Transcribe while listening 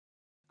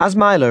As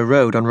Milo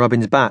rode on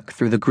Robin's back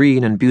through the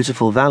green and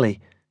beautiful valley,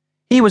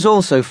 he was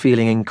also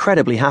feeling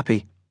incredibly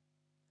happy.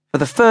 For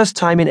the first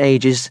time in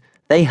ages,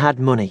 they had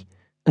money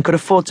and could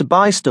afford to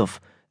buy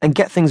stuff and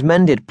get things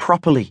mended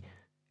properly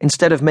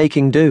instead of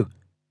making do.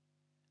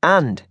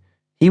 And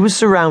he was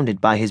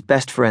surrounded by his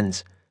best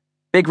friends,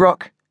 Big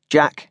Rock,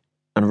 Jack,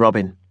 and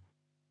Robin.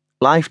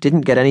 Life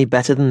didn't get any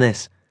better than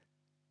this.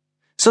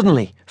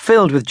 Suddenly,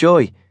 filled with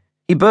joy,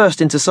 he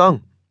burst into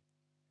song.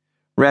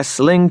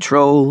 Wrestling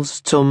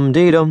trolls,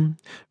 tum-dee-dum,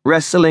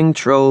 wrestling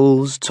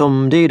trolls,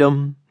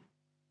 tum-dee-dum.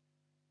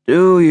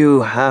 Do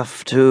you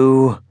have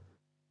to?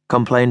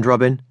 Complained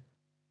Robin.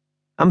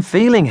 I'm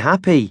feeling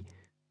happy,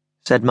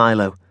 said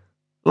Milo.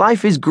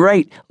 Life is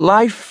great.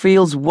 Life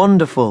feels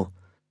wonderful.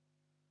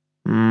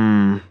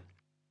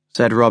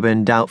 Said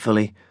Robin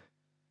doubtfully.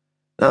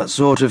 That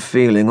sort of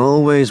feeling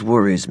always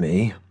worries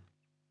me.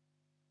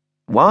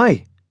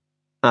 Why?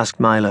 Asked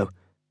Milo.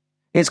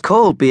 It's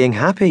called being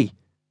happy.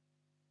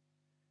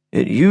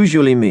 It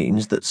usually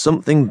means that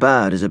something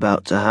bad is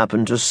about to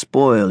happen to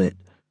spoil it,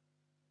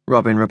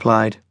 Robin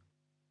replied.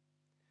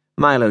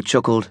 Milo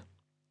chuckled.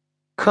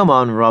 Come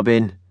on,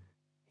 Robin,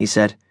 he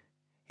said.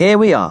 Here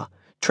we are,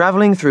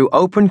 travelling through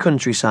open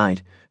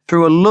countryside,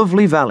 through a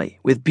lovely valley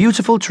with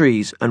beautiful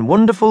trees and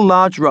wonderful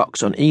large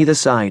rocks on either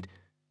side,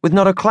 with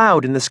not a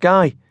cloud in the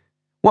sky.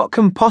 What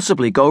can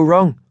possibly go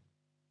wrong?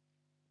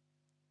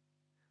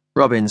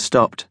 Robin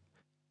stopped.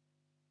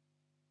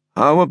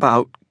 How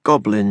about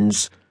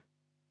goblins?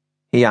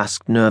 He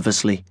asked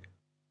nervously.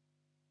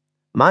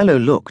 Milo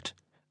looked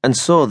and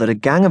saw that a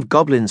gang of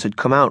goblins had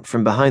come out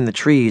from behind the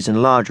trees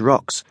and large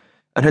rocks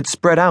and had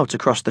spread out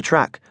across the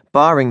track,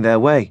 barring their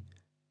way.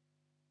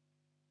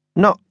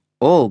 Not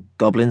all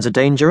goblins are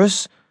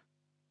dangerous,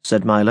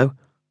 said Milo,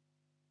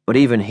 but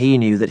even he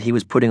knew that he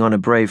was putting on a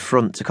brave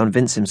front to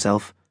convince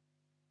himself.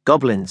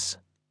 Goblins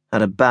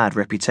had a bad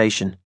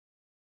reputation.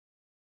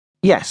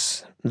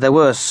 Yes, there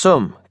were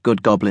some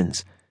good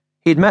goblins.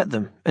 He'd met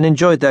them and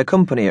enjoyed their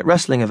company at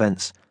wrestling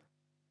events.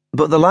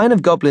 But the line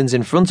of goblins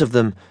in front of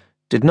them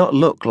did not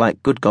look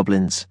like good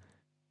goblins.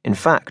 In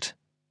fact,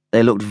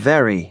 they looked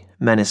very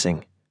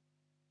menacing.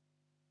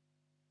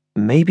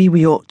 Maybe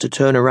we ought to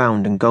turn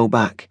around and go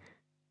back,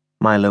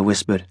 Milo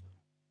whispered.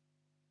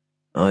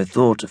 I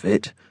thought of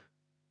it,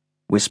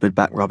 whispered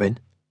back Robin,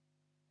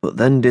 but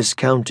then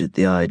discounted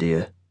the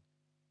idea.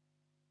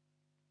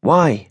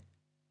 Why?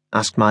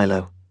 Asked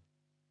Milo.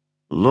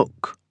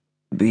 Look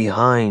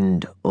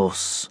behind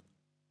us,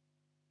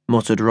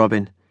 muttered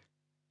Robin.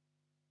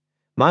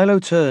 Milo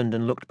turned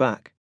and looked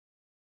back,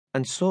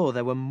 and saw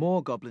there were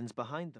more goblins behind them.